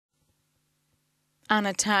An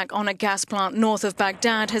attack on a gas plant north of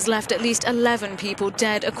Baghdad has left at least 11 people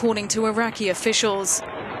dead, according to Iraqi officials.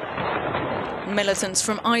 Militants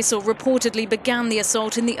from ISIL reportedly began the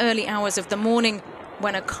assault in the early hours of the morning,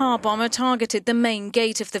 when a car bomber targeted the main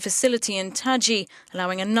gate of the facility in Taji,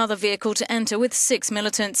 allowing another vehicle to enter with 6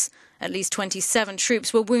 militants. At least 27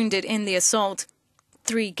 troops were wounded in the assault.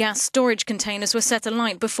 3 gas storage containers were set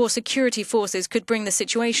alight before security forces could bring the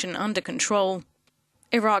situation under control.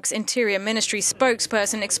 Iraq's Interior Ministry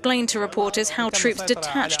spokesperson explained to reporters how troops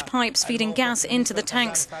detached pipes feeding gas into the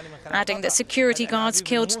tanks, adding that security guards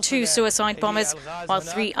killed 2 suicide bombers, while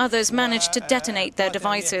 3 others managed to detonate their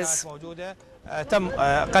devices.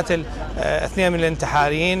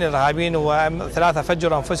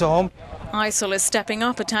 ISIL is stepping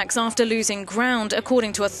up attacks after losing ground.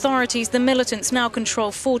 According to authorities, the militants now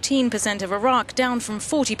control 14% of Iraq, down from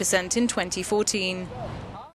 40% in 2014.